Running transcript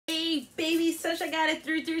baby. Such I got it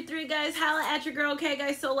 333, guys. Holla at your girl. Okay,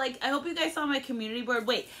 guys. So, like, I hope you guys saw my community board.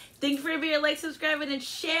 Wait. Thank you for your like, subscribing, and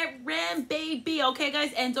sharing, baby. Okay,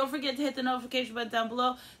 guys? And don't forget to hit the notification button down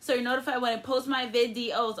below so you're notified when I post my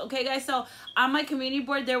videos. Okay, guys? So, on my community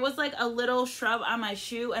board, there was, like, a little shrub on my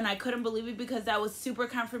shoe, and I couldn't believe it because that was super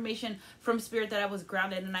confirmation from Spirit that I was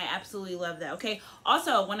grounded, and I absolutely love that. Okay?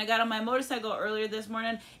 Also, when I got on my motorcycle earlier this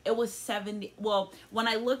morning, it was 70. Well, when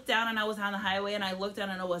I looked down and I was on the highway, and I looked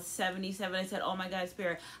down and it was 77, I said, oh, my God,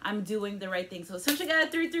 Spirit, I'm doing the right thing. So, essentially, got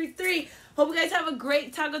a 333. Hope you guys have a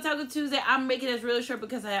great Taco Tuesday. I'm making this really short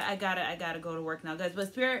because I gotta go to work now, guys. But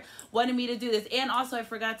Spirit wanted me to do this, and also I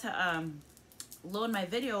forgot to load my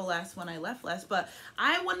video when I left last. But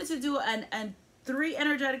I wanted to do an 3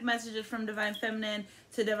 energetic messages from Divine Feminine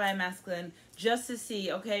to Divine Masculine just to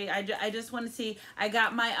see. Okay, I just want to see. I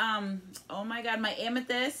got my oh my God, my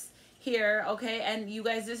amethyst here, okay, and you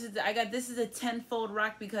guys, this is a 10-fold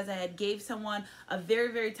rock because I had gave someone a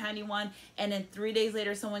very, very tiny one, and then 3 days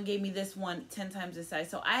later someone gave me this one 10 times the size.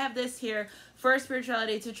 So I have this here for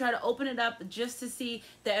spirituality to try to open it up just to see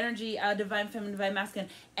the energy, Divine Feminine, Divine Masculine.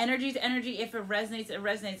 Energy to energy. If it resonates, it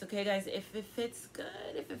resonates. Okay, guys, if it fits good,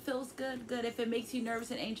 if it feels good, good. If it makes you nervous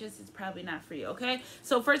and anxious, it's probably not for you. Okay,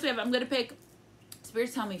 so first we have, I'm gonna pick,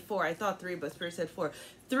 Spirit's telling me 4. I thought 3, but Spirit said 4.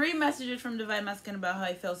 3 messages from Divine Masculine about how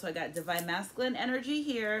I feel. So I got Divine Masculine energy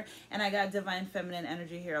here, and I got Divine Feminine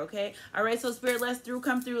energy here, okay? All right, so Spirit, let's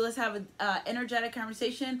come through. Let's have an energetic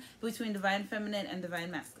conversation between Divine Feminine and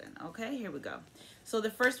Divine Masculine, okay? Here we go. So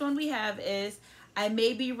the first one we have is, I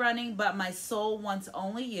may be running, but my soul wants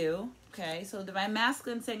only you. Okay, so Divine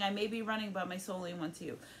Masculine saying, I may be running, but my soul only wants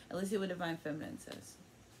you. And let's see what Divine Feminine says.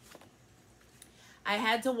 I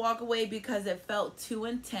had to walk away because it felt too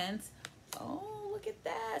intense. Oh, look at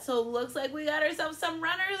that. So it looks like we got ourselves some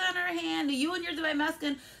runners on our hand. You and your Divine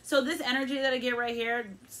Masculine. So this energy that I get right here,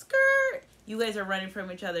 skirt, you guys are running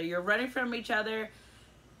from each other. You're running from each other.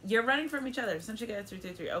 You're running from each other. Essentially, got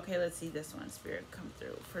 333. Okay, let's see this one. Spirit, come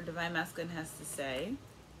through. For Divine Masculine has to say,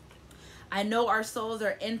 I know our souls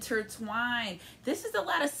are intertwined. This is a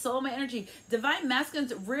lot of soulmate energy. Divine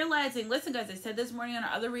Masculine's realizing, listen guys, I said this morning on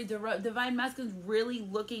our other read, Divine Masculine's really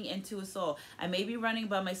looking into a soul. I may be running,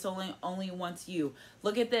 but my soul only wants you.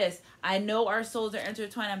 Look at this. I know our souls are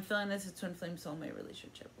intertwined. I'm feeling this is a twin flame soulmate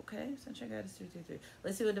relationship. Okay, so check out 233.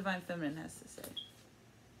 Let's see what Divine Feminine has to say.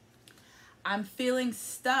 I'm feeling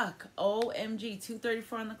stuck. OMG,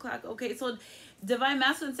 2:34 on the clock. Okay, so Divine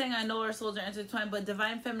Masculine saying, I know our souls are intertwined, but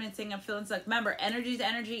Divine Feminine saying, I'm feeling stuck. Remember, energy is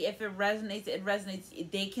energy. If it resonates, it resonates.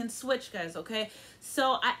 They can switch, guys, okay?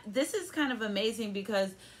 So this is kind of amazing because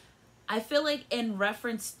I feel like in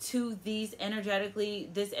reference to this energetic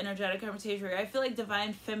conversation, I feel like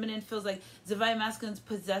Divine Feminine feels like Divine Masculine's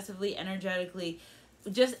possessively, energetically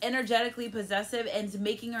possessive, and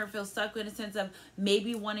making her feel stuck in a sense of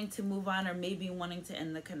maybe wanting to move on or maybe wanting to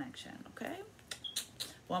end the connection. Okay,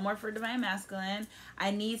 one more for Divine Masculine. I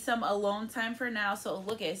need some alone time for now. So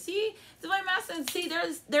look at, see, Divine Masculine, see,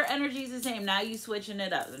 their energy is the same. Now you switching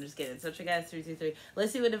it up. I'm just kidding. So you guys, 333.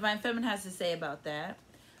 Let's see what Divine Feminine has to say about that.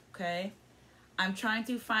 Okay, I'm trying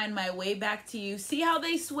to find my way back to you. See how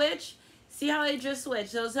they switch? See how they just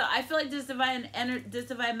switched? So I feel like this Divine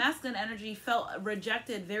Masculine energy felt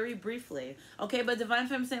rejected very briefly. Okay, but Divine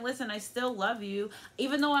Feminine saying, listen, I still love you.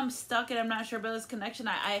 Even though I'm stuck and I'm not sure about this connection,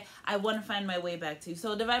 I want to find my way back to you.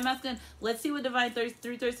 So Divine Masculine, let's see what Divine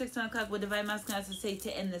 336 10 o'clock, what Divine Masculine has to say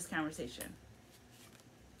to end this conversation.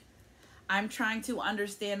 I'm trying to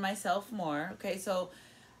understand myself more. Okay, so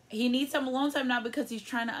he needs some alone time now because he's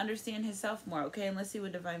trying to understand himself more. Okay, and let's see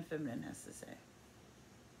what Divine Feminine has to say.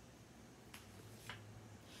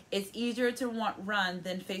 It's easier to run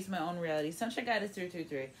than face my own reality. Sunshine Guidance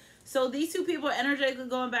 333. So these two people are energetically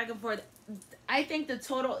going back and forth. I think the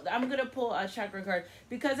total, I'm going to pull a chakra card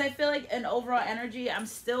because I feel like an overall energy, I'm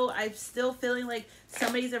still feeling like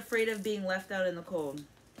somebody's afraid of being left out in the cold.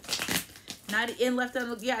 Not in left out in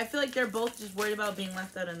the, yeah, I feel like they're both just worried about being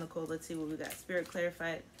left out in the cold. Let's see what we got. Spirit, clarify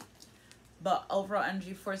it. But overall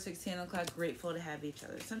energy, 416 o'clock, grateful to have each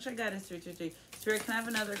other. Sunshine Guidance 333. Spirit, can I have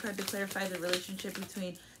another card to clarify the relationship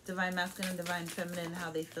between Divine Masculine and Divine Feminine and how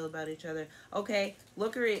they feel about each other? Okay,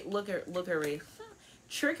 lookery.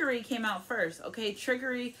 Trickery came out first. Okay,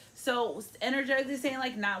 trickery. So energetically saying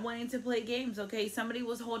like not wanting to play games. Okay, somebody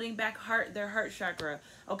was holding back their heart chakra.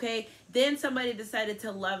 Okay, then somebody decided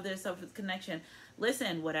to love themselves with connection.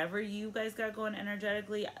 Listen, whatever you guys got going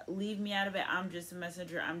energetically, leave me out of it. I'm just a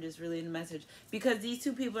messenger. I'm just relaying the message. Because these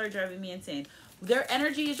two people are driving me insane. Their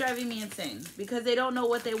energy is driving me insane. Because they don't know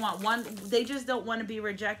what they want. One, they just don't want to be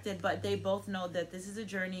rejected. But they both know that this is a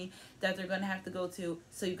journey that they're going to have to go to.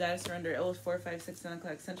 So you got to surrender. It was 4, 5, 6, 7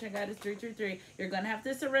 o'clock. Sunshine God is 3, 3, 3. You're going to have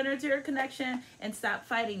to surrender to your connection and stop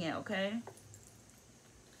fighting it, okay?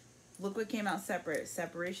 Look what came out,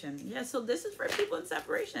 separation. Yeah, so this is for people in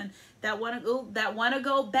separation that want to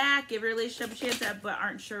go back, give your relationship a chance at, but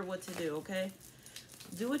aren't sure what to do, okay?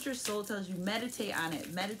 Do what your soul tells you. Meditate on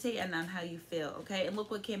it. Meditate on how you feel, okay? And look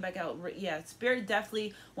what came back out. Yeah, Spirit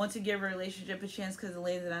definitely wants to give a relationship a chance because it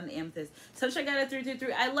landed on the amethyst. Sunshine got a 3, 2,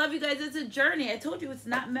 3. I love you guys. It's a journey. I told you it's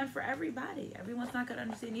not meant for everybody. Everyone's not going to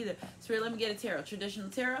understand either. Spirit, let me get a tarot. Traditional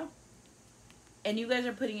tarot. And you guys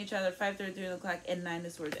are putting each other 5, 3, 3 o'clock and 9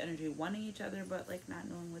 of Swords energy, wanting each other, but like not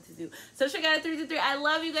knowing what to do. So she got a 3, 2, 3. I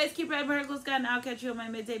love you guys. Keep riding miracles, God, and I'll catch you on my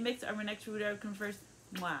midday mix or my next food. Come first.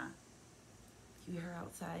 Mwah. You hear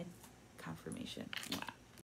outside confirmation. Mwah.